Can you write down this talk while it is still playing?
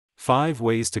5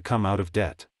 ways to come out of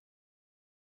debt.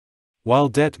 While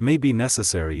debt may be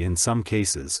necessary in some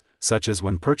cases, such as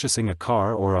when purchasing a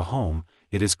car or a home,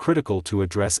 it is critical to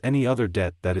address any other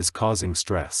debt that is causing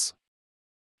stress.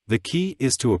 The key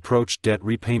is to approach debt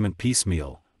repayment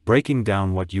piecemeal, breaking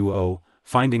down what you owe,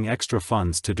 finding extra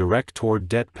funds to direct toward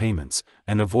debt payments,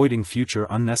 and avoiding future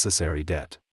unnecessary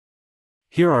debt.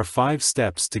 Here are 5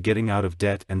 steps to getting out of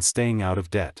debt and staying out of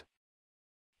debt.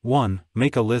 1.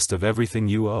 Make a list of everything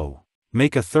you owe.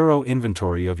 Make a thorough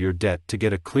inventory of your debt to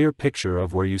get a clear picture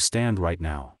of where you stand right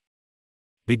now.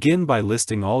 Begin by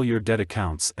listing all your debt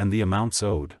accounts and the amounts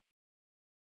owed.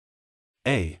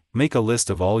 A. Make a list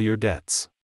of all your debts.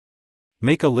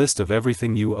 Make a list of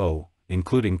everything you owe,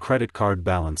 including credit card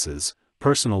balances,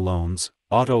 personal loans,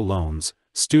 auto loans,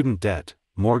 student debt,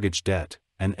 mortgage debt,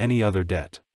 and any other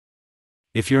debt.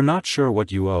 If you're not sure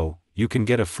what you owe, you can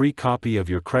get a free copy of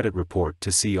your credit report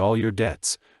to see all your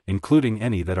debts, including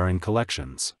any that are in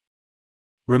collections.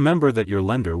 Remember that your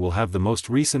lender will have the most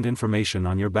recent information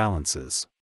on your balances.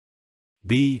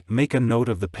 B. Make a note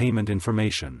of the payment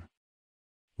information.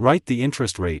 Write the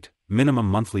interest rate,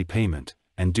 minimum monthly payment,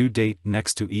 and due date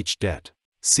next to each debt.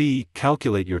 C.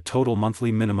 Calculate your total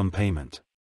monthly minimum payment.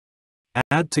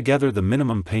 Add together the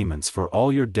minimum payments for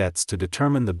all your debts to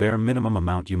determine the bare minimum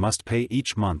amount you must pay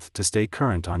each month to stay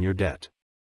current on your debt.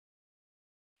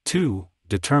 2.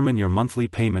 Determine your monthly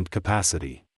payment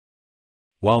capacity.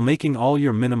 While making all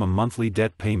your minimum monthly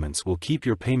debt payments will keep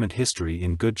your payment history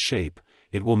in good shape,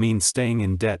 it will mean staying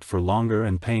in debt for longer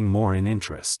and paying more in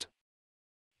interest.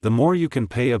 The more you can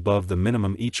pay above the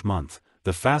minimum each month,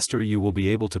 the faster you will be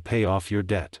able to pay off your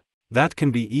debt. That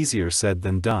can be easier said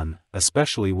than done,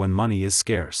 especially when money is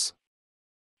scarce.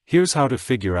 Here's how to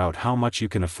figure out how much you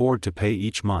can afford to pay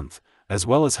each month, as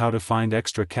well as how to find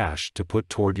extra cash to put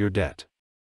toward your debt.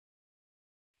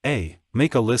 A.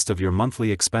 Make a list of your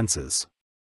monthly expenses.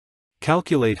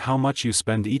 Calculate how much you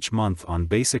spend each month on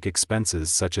basic expenses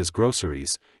such as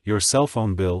groceries, your cell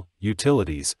phone bill,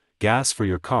 utilities, gas for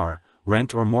your car,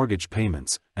 rent or mortgage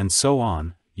payments, and so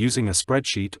on, using a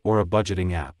spreadsheet or a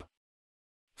budgeting app.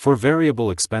 For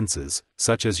variable expenses,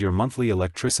 such as your monthly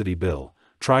electricity bill,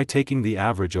 try taking the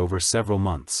average over several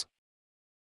months.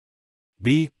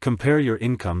 B. Compare your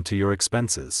income to your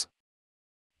expenses.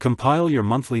 Compile your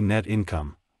monthly net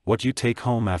income, what you take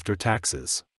home after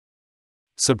taxes.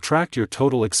 Subtract your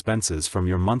total expenses from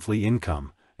your monthly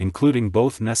income, including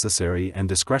both necessary and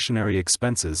discretionary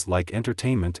expenses like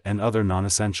entertainment and other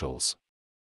non-essentials.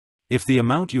 If the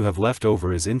amount you have left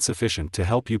over is insufficient to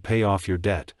help you pay off your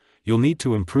debt, you'll need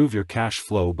to improve your cash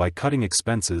flow by cutting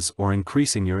expenses or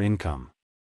increasing your income.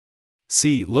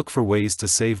 C. Look for ways to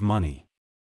save money.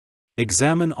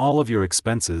 Examine all of your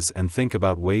expenses and think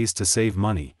about ways to save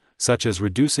money, such as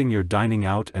reducing your dining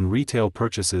out and retail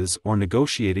purchases or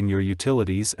negotiating your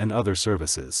utilities and other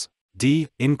services. D.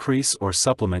 Increase or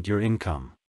supplement your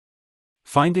income.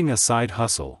 Finding a side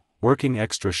hustle, working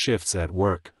extra shifts at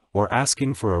work, or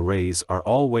asking for a raise are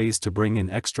all ways to bring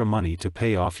in extra money to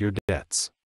pay off your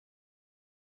debts.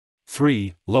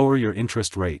 3. Lower your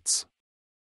interest rates.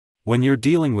 When you're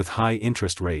dealing with high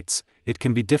interest rates, it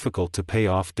can be difficult to pay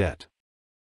off debt.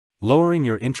 Lowering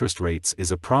your interest rates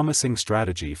is a promising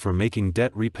strategy for making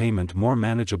debt repayment more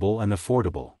manageable and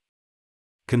affordable.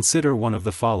 Consider one of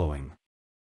the following.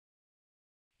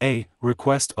 A.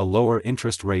 Request a lower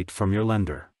interest rate from your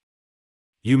lender.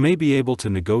 You may be able to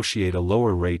negotiate a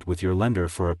lower rate with your lender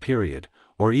for a period,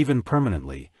 or even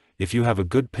permanently, if you have a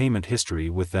good payment history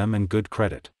with them and good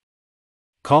credit.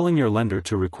 Calling your lender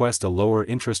to request a lower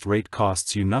interest rate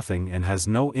costs you nothing and has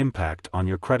no impact on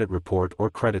your credit report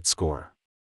or credit score.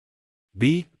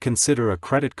 B. Consider a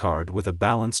credit card with a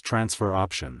balance transfer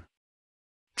option.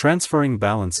 Transferring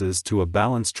balances to a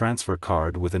balance transfer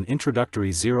card with an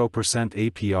introductory 0%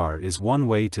 APR is one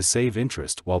way to save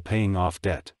interest while paying off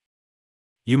debt.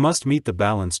 You must meet the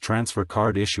balance transfer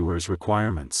card issuer's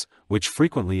requirements, which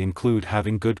frequently include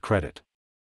having good credit.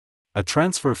 A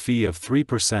transfer fee of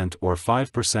 3% or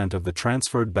 5% of the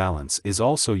transferred balance is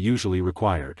also usually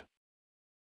required.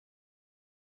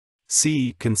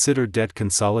 C. Consider debt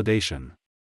consolidation.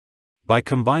 By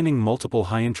combining multiple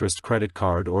high-interest credit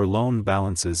card or loan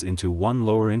balances into one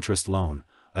lower-interest loan,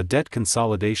 a debt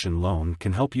consolidation loan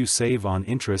can help you save on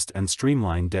interest and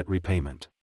streamline debt repayment.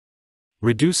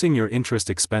 Reducing your interest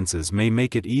expenses may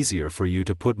make it easier for you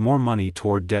to put more money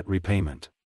toward debt repayment.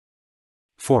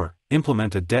 4.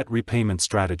 Implement a debt repayment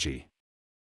strategy.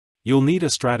 You'll need a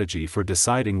strategy for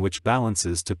deciding which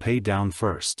balances to pay down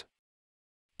first.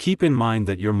 Keep in mind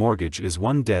that your mortgage is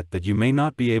one debt that you may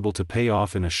not be able to pay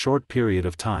off in a short period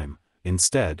of time.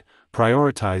 Instead,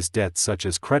 prioritize debts such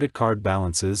as credit card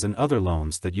balances and other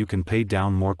loans that you can pay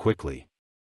down more quickly.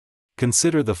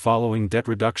 Consider the following debt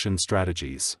reduction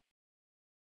strategies.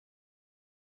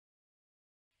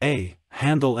 A.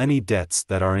 Handle any debts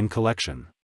that are in collection.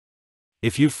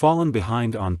 If you've fallen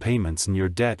behind on payments and your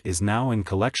debt is now in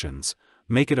collections,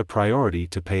 make it a priority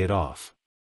to pay it off.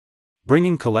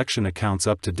 Bringing collection accounts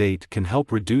up to date can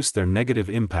help reduce their negative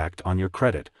impact on your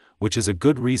credit, which is a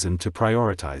good reason to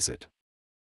prioritize it.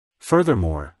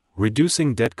 Furthermore,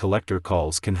 reducing debt collector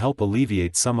calls can help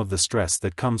alleviate some of the stress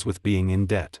that comes with being in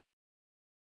debt.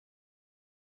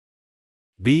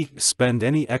 B. Spend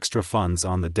any extra funds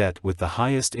on the debt with the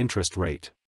highest interest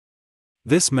rate.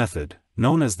 This method,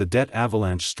 known as the debt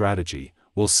avalanche strategy,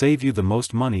 will save you the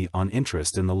most money on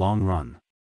interest in the long run.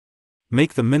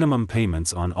 Make the minimum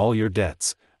payments on all your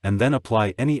debts, and then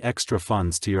apply any extra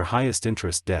funds to your highest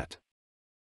interest debt.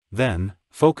 Then,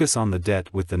 focus on the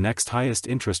debt with the next highest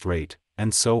interest rate,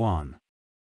 and so on.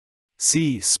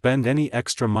 C. Spend any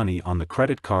extra money on the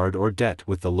credit card or debt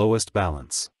with the lowest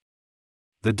balance.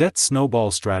 The debt snowball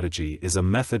strategy is a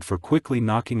method for quickly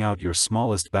knocking out your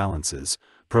smallest balances,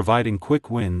 providing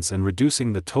quick wins and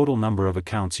reducing the total number of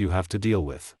accounts you have to deal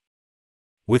with.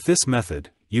 With this method,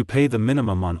 you pay the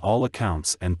minimum on all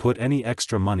accounts and put any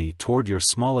extra money toward your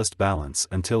smallest balance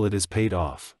until it is paid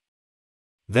off.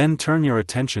 Then turn your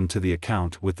attention to the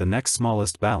account with the next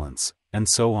smallest balance, and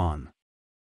so on.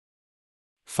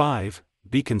 5.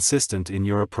 Be consistent in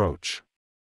your approach.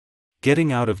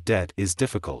 Getting out of debt is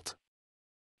difficult.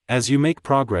 As you make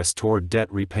progress toward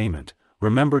debt repayment,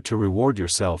 remember to reward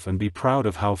yourself and be proud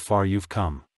of how far you've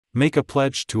come. Make a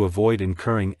pledge to avoid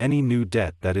incurring any new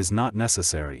debt that is not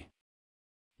necessary.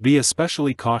 Be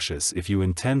especially cautious if you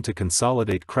intend to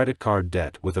consolidate credit card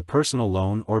debt with a personal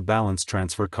loan or balance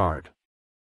transfer card.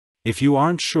 If you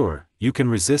aren't sure, you can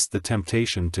resist the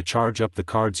temptation to charge up the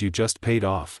cards you just paid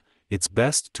off. It's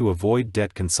best to avoid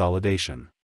debt consolidation.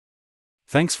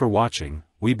 Thanks for watching.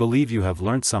 We believe you have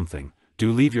learned something.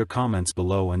 Do leave your comments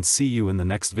below and see you in the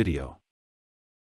next video.